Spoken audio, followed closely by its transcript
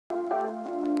Hello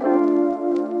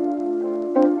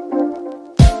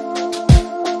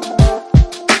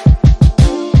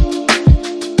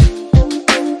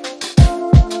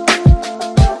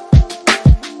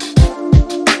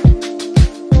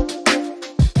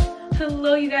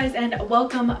you guys, and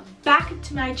welcome back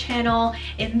to my channel.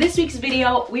 In this week's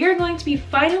video, we are going to be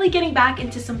finally getting back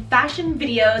into some fashion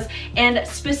videos, and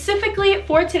specifically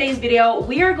for today's video,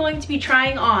 we are going to be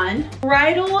trying on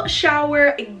bridal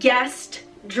shower guest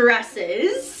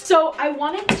dresses. So I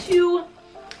wanted to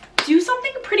do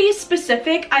something pretty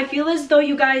specific. I feel as though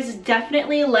you guys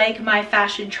definitely like my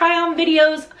fashion try-on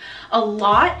videos a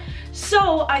lot.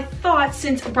 So I thought,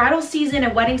 since bridal season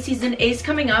and wedding season is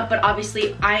coming up, but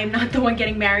obviously I am not the one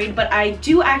getting married, but I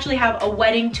do actually have a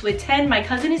wedding to attend. My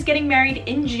cousin is getting married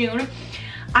in June.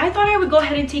 I thought I would go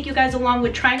ahead and take you guys along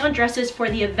with trying on dresses for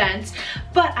the events,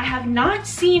 but I have not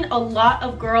seen a lot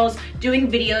of girls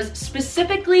doing videos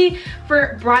specifically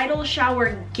for bridal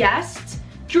shower guest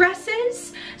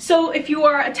dresses. So if you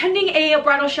are attending a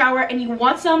bridal shower and you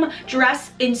want some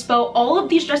dress inspo, all of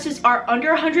these dresses are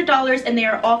under $100 and they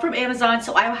are all from Amazon,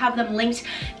 so I will have them linked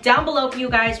down below for you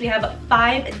guys. We have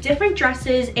 5 different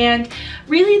dresses, and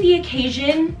really the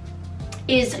occasion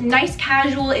is nice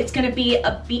casual. It's gonna be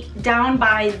down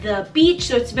by the beach,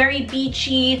 so it's very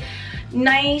beachy,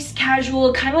 nice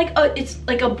casual, kind of like it's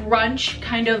like a brunch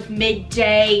kind of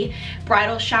midday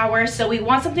bridal shower. So we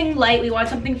want something light, we want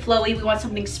something flowy, we want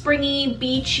something springy,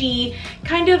 beachy,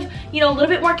 kind of, you know, a little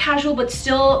bit more casual but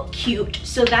still cute.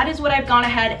 So that is what I've gone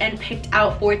ahead and picked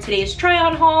out for today's try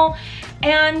on haul.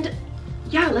 And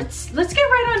yeah, let's get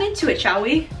right on into it, shall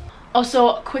we?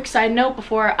 Also, quick side note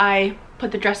before I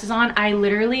put the dresses on, I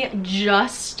literally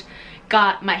just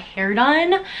got my hair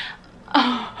done.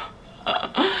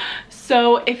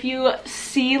 So if you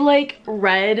see like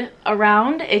red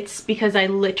around, it's because I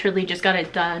literally just got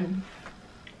it done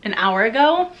an hour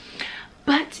ago.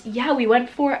 But yeah, we went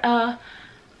for a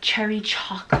cherry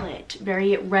chocolate,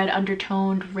 very red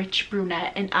undertoned, rich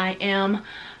brunette, and I am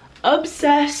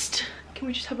obsessed. Can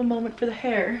we just have a moment for the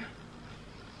hair?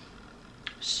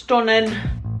 Stunning.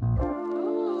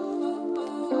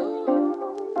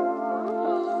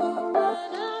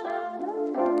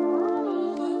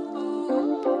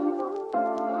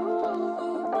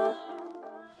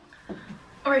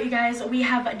 Alright you guys, we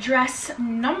have dress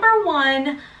number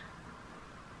 1.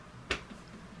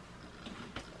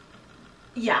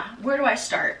 Yeah, where do I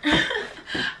start?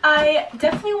 I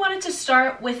definitely wanted to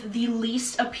start with the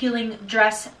least appealing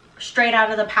dress straight out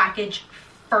of the package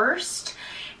first.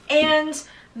 And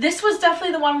this was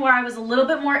definitely the one where I was a little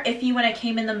bit more iffy when it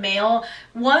came in the mail.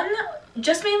 One,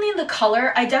 just mainly in the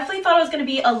color. I definitely thought it was going to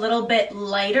be a little bit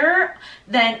lighter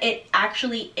than it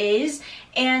actually is.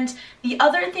 And the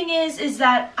other thing is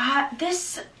that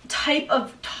this type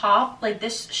of top, like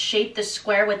this shape, this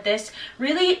square with this,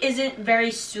 really isn't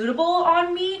very suitable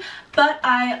on me, but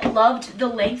I loved the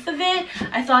length of it.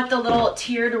 I thought the little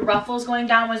tiered ruffles going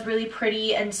down was really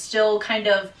pretty and still kind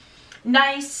of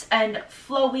nice and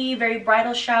flowy, very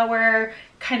bridal shower,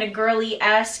 kind of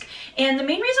girly-esque. And the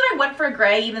main reason I went for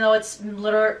gray, even though it's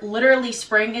literally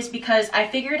spring, is because I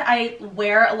figured I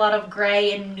wear a lot of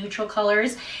gray and neutral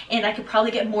colors, and I could probably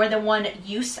get more than one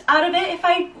use out of it if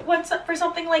I went for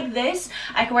something like this.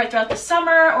 I could wear it throughout the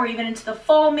summer or even into the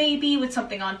fall maybe with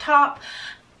something on top,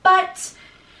 but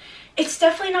it's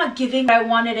definitely not giving what I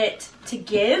wanted it to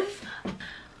give.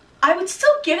 I would still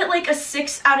give it like a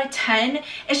 6 out of 10.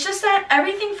 It's just that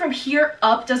everything from here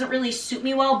up doesn't really suit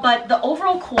me well, but the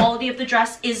overall quality of the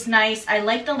dress is nice. I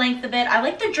like the length of it. I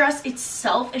like the dress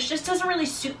itself. It just doesn't really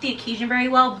suit the occasion very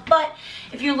well. But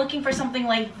if you're looking for something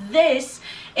like this,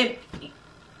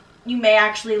 you may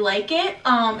actually like it.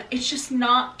 It's just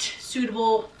not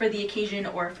suitable for the occasion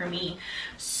or for me.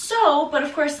 So, but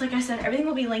of course, like I said, everything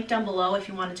will be linked down below if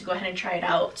you wanted to go ahead and try it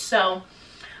out. So,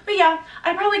 but yeah,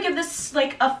 I'd probably give this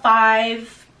like a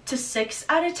 5 to 6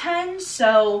 out of 10.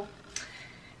 So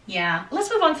yeah,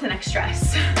 let's move on to the next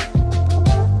dress.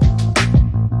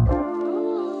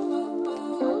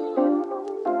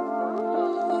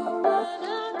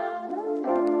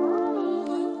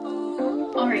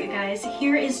 Alright guys,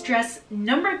 here is dress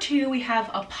number 2. We have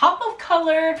a pop of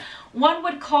color. One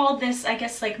would call this, I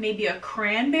guess, like maybe a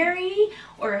cranberry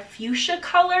or a fuchsia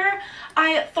color.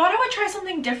 I thought I would try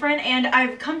something different, and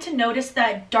I've come to notice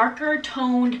that darker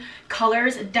toned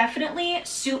colors definitely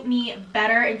suit me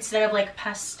better instead of like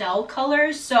pastel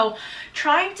colors. So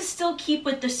trying to still keep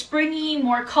with the springy,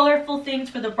 more colorful things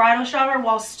for the bridal shower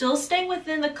while still staying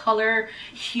within the color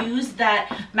hues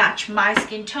that match my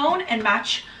skin tone and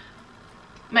match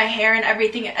my hair and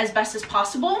everything as best as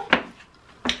possible.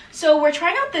 So we're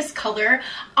trying out this color.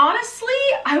 Honestly,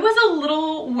 I was a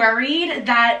little worried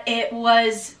that it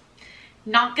was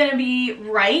not gonna be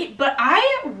right, but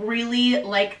I really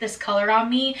like this color on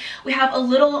me. We have a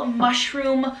little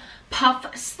mushroom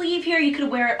puff sleeve here. You could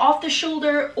wear it off the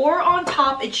shoulder or on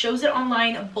top. It shows it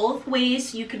online both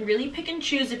ways. You can really pick and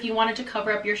choose if you wanted to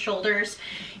cover up your shoulders.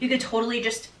 You could totally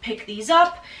just pick these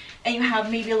up and you have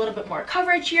maybe a little bit more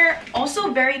coverage here.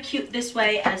 Also very cute this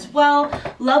way as well.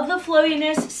 Love the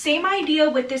flowiness. Same idea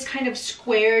with this kind of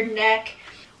squared neck.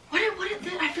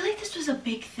 I feel like this was a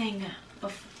big thing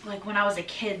before, like when I was a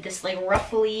kid, this like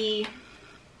ruffly,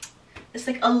 this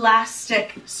like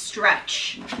elastic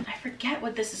stretch. I forget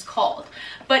what this is called,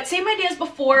 but same idea as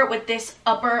before with this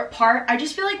upper part. I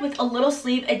just feel like with a little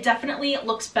sleeve, it definitely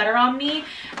looks better on me.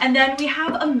 And then we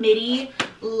have a midi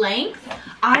length.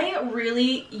 I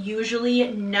really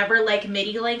usually never like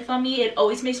midi length on me. It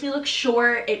always makes me look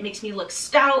short. It makes me look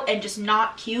stout and just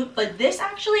not cute, but this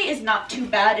actually is not too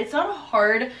bad. It's not a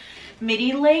hard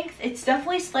midi length. It's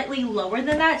definitely slightly lower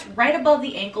than that. It's right above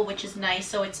the ankle, which is nice.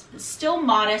 So it's still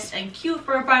modest and cute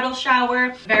for a bridal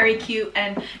shower. Very cute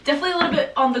and definitely a little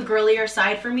bit on the girlier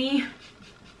side for me.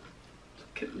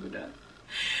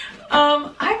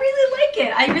 I really like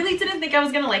it. I really didn't think I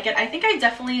was gonna like it. I think I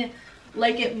definitely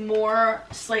like it more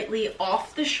slightly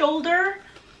off the shoulder.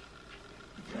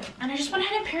 And I just went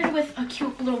ahead and paired it with a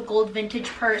cute little gold vintage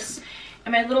purse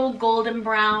and my little golden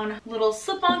brown little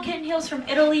slip-on kitten heels from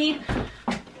Italy.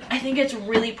 I think it's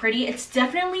really pretty. It's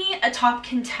definitely a top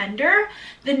contender.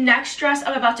 The next dress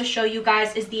I'm about to show you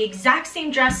guys is the exact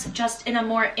same dress, just in a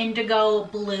more indigo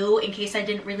blue, in case I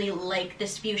didn't really like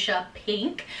this fuchsia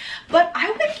pink. But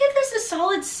I would give this a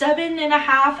solid 7.5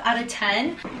 out of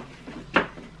 10.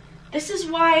 This is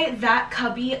why that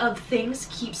cubby of things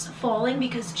keeps falling,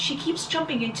 because she keeps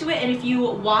jumping into it. And if you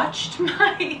watched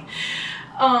my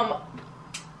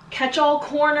catch-all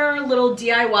corner little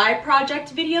DIY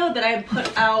project video that I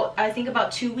put out, I think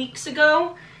about 2 weeks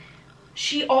ago,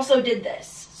 she also did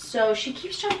this. So she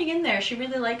keeps jumping in there. She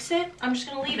really likes it. I'm just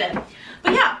gonna leave it.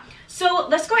 But yeah, so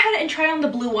let's go ahead and try on the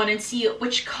blue one and see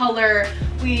which color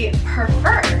we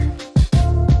prefer.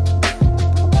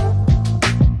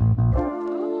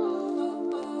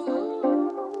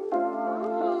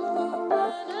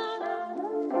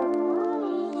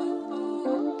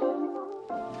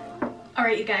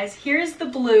 Alright you guys, here's the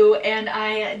blue, and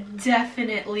I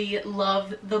definitely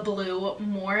love the blue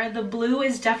more. The blue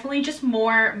is definitely just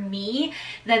more me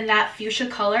than that fuchsia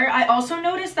color. I also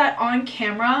noticed that on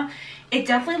camera, it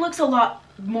definitely looks a lot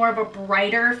more of a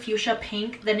brighter fuchsia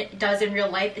pink than it does in real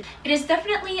life. It is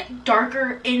definitely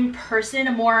darker in person,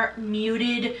 a more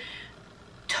muted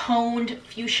toned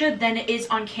fuchsia than it is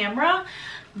on camera.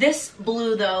 This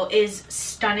blue though is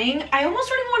stunning. I almost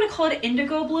don't even want to call it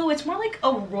indigo blue. It's more like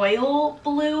a royal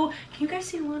blue. Can you guys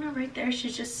see Luna right there?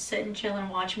 She's just sitting, chilling, and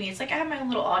watch me. It's like I have my own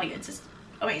little audience. It's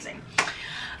amazing.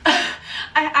 I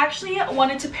actually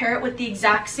wanted to pair it with the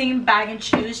exact same bag and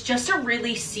shoes just to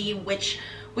really see which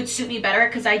would suit me better,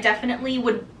 because I definitely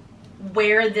would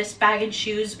wear this bag and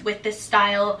shoes with this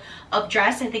style of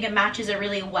dress. I think it matches it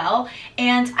really well,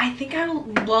 and I think I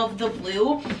love the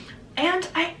blue. And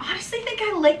I honestly think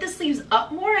I like the sleeves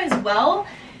up more as well.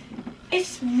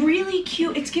 It's really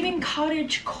cute. It's giving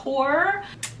cottage core.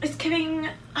 It's giving,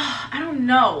 I don't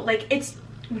know, like it's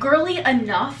girly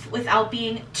enough without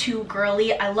being too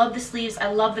girly. I love the sleeves.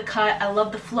 I love the cut. I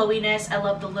love the flowiness. I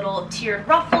love the little tiered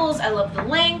ruffles. I love the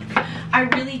length. I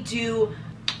really do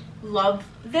love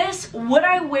this. Would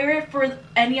I wear it for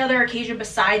any other occasion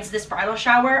besides this bridal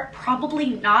shower? Probably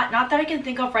not. Not that I can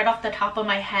think of right off the top of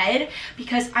my head,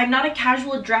 because I'm not a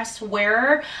casual dress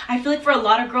wearer. I feel like for a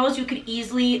lot of girls, you could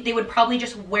easily, they would probably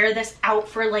just wear this out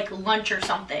for like lunch or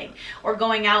something, or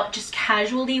going out just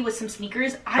casually with some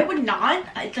sneakers. I would not.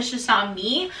 That's just not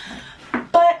me.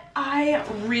 But I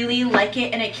really like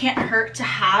it, and it can't hurt to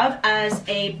have as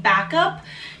a backup.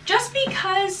 Just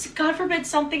because, God forbid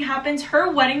something happens,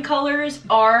 her wedding colors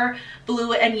are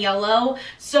blue and yellow,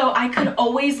 so I could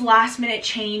always last minute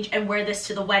change and wear this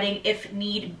to the wedding if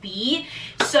need be.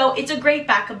 So it's a great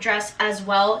backup dress as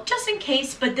well, just in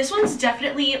case, but this one's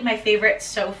definitely my favorite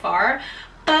so far.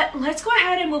 But let's go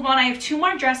ahead and move on. I have 2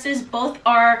 more dresses. Both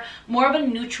are more of a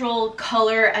neutral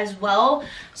color as well,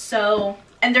 so,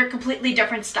 and they're completely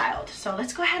different styled. So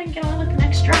let's go ahead and get on with the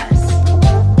next dress.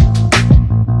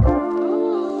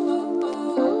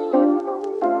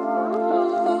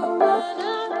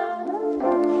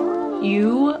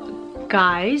 You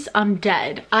guys, I'm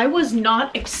dead. I was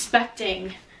not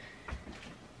expecting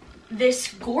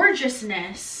this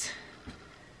gorgeousness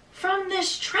from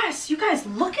this dress. You guys,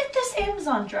 look at this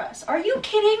Amazon dress. Are you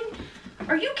kidding?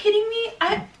 Are you kidding me?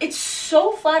 It's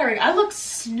so flattering. I look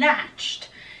snatched.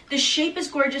 The shape is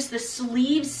gorgeous. The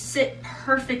sleeves sit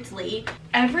perfectly.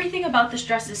 Everything about this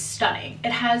dress is stunning.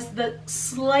 It has the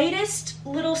slightest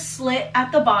little slit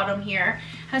at the bottom here.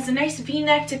 Has a nice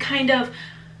V-neck to kind of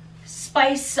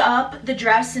spice up the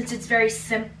dress since it's very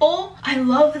simple. I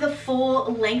love the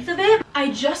full length of it.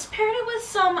 I just paired it with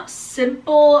some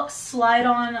simple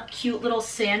slide-on cute little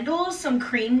sandals, some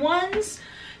cream ones.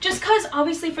 Just because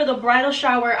obviously for the bridal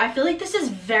shower, I feel like this is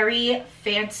very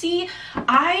fancy.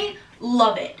 I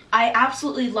love it. I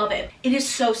absolutely love it. It is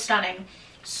so stunning.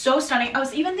 So stunning. I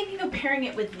was even thinking of pairing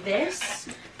it with this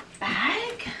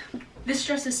bag. This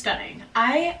dress is stunning.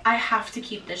 I have to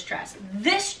keep this dress.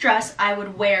 This dress I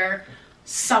would wear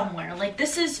somewhere. Like,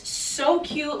 this is so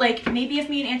cute. Like, maybe if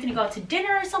me and Anthony go out to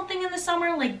dinner or something in the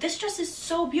summer, like, this dress is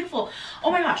so beautiful.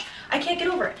 Oh my gosh, I can't get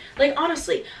over it. Like,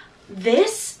 honestly,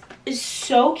 this is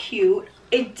so cute.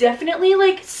 It definitely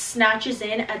like snatches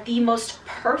in at the most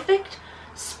perfect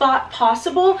spot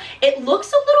possible. It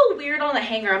looks a little weird on the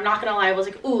hanger, I'm not gonna lie. I was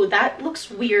like, ooh, that looks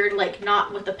weird, like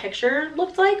not what the picture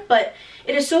looked like, but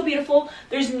it is so beautiful.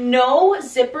 There's no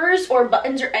zippers or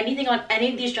buttons or anything on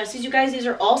any of these dresses, you guys. These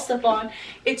are all slip-on.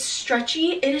 It's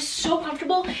stretchy. It is so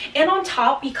comfortable. And on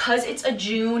top, because it's a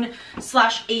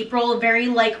June/April, very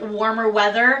like warmer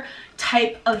weather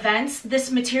type events, this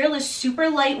material is super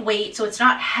lightweight, so it's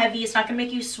not heavy. It's not gonna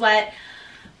make you sweat.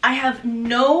 I have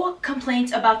no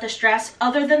complaints about this dress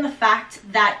other than the fact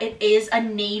that it is a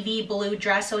navy blue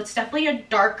dress, so it's definitely a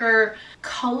darker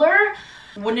color.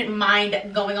 Wouldn't mind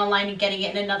going online and getting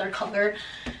it in another color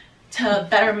to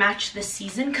better match this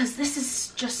season, because this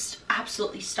is just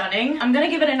absolutely stunning. I'm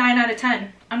gonna give it a 9 out of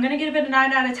 10. I'm gonna give it a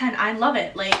 9 out of 10. I love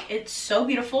it. Like, it's so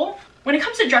beautiful. When it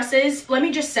comes to dresses, let me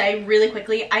just say really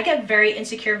quickly, I get very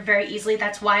insecure very easily.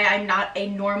 That's why I'm not a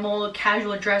normal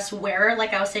casual dress wearer,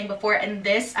 like I was saying before, and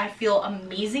this I feel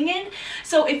amazing in.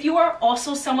 So if you are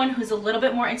also someone who's a little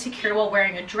bit more insecure while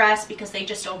wearing a dress because they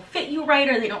just don't fit you right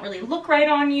or they don't really look right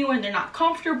on you and they're not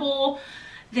comfortable,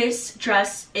 this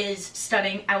dress is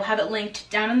stunning. I will have it linked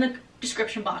down in the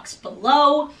description box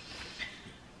below.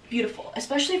 Beautiful,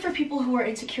 especially for people who are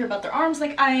insecure about their arms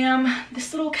like I am.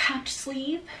 This little capped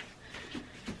sleeve,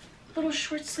 little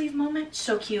short sleeve moment,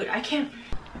 so cute. I can't.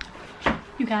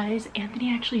 You guys,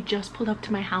 Anthony actually just pulled up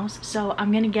to my house, so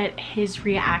I'm gonna get his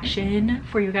reaction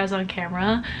for you guys on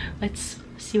camera. Let's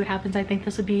see what happens. I think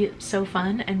this would be so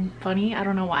fun and funny. I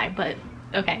don't know why, but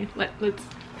okay, let's.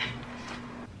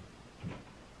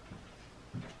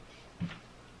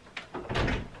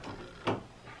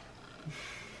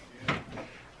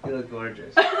 You look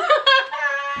gorgeous.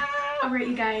 Alright,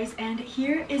 you guys, and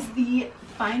here is the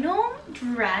final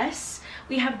dress.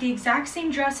 We have the exact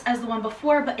same dress as the one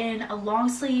before, but in a long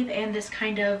sleeve and this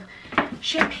kind of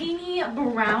champagne-y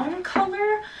brown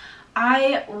color.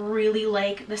 I really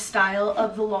like the style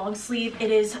of the long sleeve. It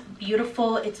is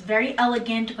beautiful. It's very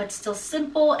elegant, but still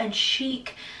simple and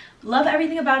chic. Love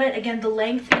everything about it. Again, the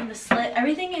length and the slit,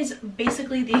 everything is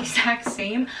basically the exact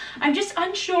same. I'm just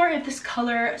unsure if this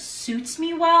color suits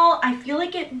me well. I feel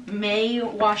like it may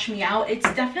wash me out.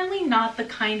 It's definitely not the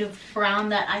kind of brown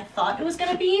that I thought it was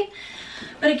gonna be.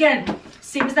 But again,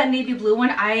 same as that navy blue one,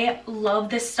 I love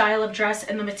this style of dress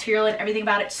and the material and everything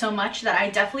about it so much that I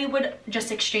definitely would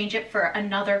just exchange it for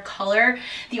another color.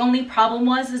 The only problem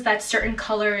is that certain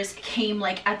colors came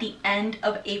like at the end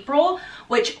of April,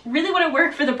 which really wouldn't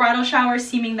work for the bridal shower,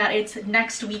 seeming that it's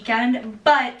next weekend.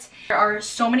 But there are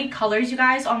so many colors, you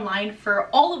guys, online for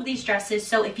all of these dresses.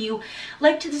 So if you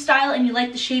liked the style and you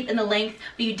like the shape and the length,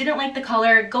 but you didn't like the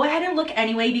color, go ahead and look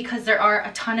anyway, because there are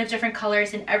a ton of different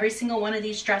colors in every single one of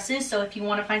these dresses. So if you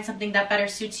want to find something that better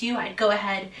suits you, I'd go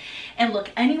ahead and look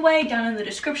anyway down in the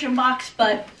description box.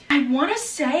 But I want to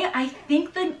say, I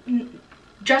think the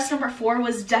dress number 4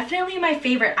 was definitely my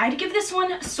favorite. I'd give this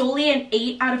one solely an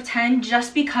 8 out of 10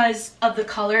 just because of the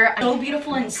color. So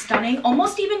beautiful and stunning,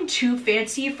 almost even too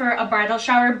fancy for a bridal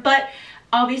shower, but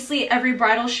obviously every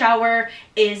bridal shower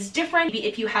is different. Maybe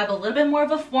if you have a little bit more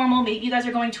of a formal, maybe you guys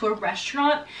are going to a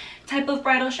restaurant type of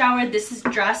bridal shower, this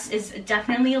dress is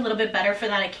definitely a little bit better for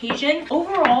that occasion.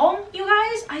 Overall, you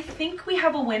guys, I think we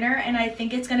have a winner, and I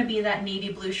think it's going to be that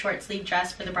navy blue short sleeve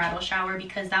dress for the bridal shower,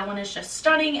 because that one is just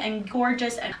stunning and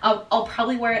gorgeous, and I'll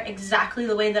probably wear it exactly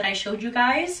the way that I showed you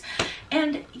guys.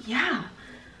 And yeah,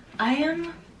 I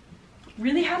am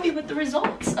really happy with the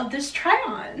results of this try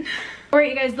on.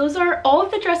 Alright you guys, those are all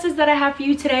of the dresses that I have for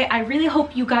you today. I really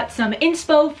hope you got some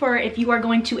inspo for if you are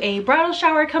going to a bridal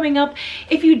shower coming up.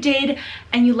 If you did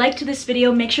and you liked this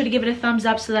video, make sure to give it a thumbs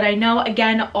up so that I know.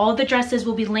 Again, all the dresses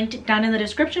will be linked down in the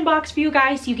description box for you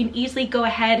guys, so you can easily go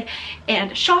ahead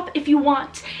and shop if you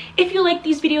want. If you like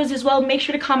these videos as well, make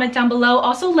sure to comment down below.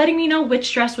 Also letting me know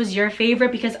which dress was your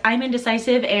favorite, because I'm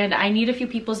indecisive and I need a few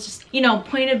people's just, you know,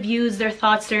 point of views, their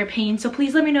thoughts, their opinions. So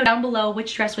please let me know down below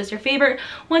which dress was your favorite.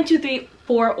 1, 2, 3,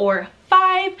 4, or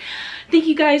 5. Thank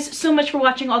you guys so much for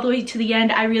watching all the way to the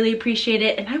end. I really appreciate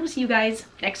it, and I will see you guys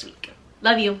next week.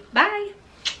 Love you. Bye.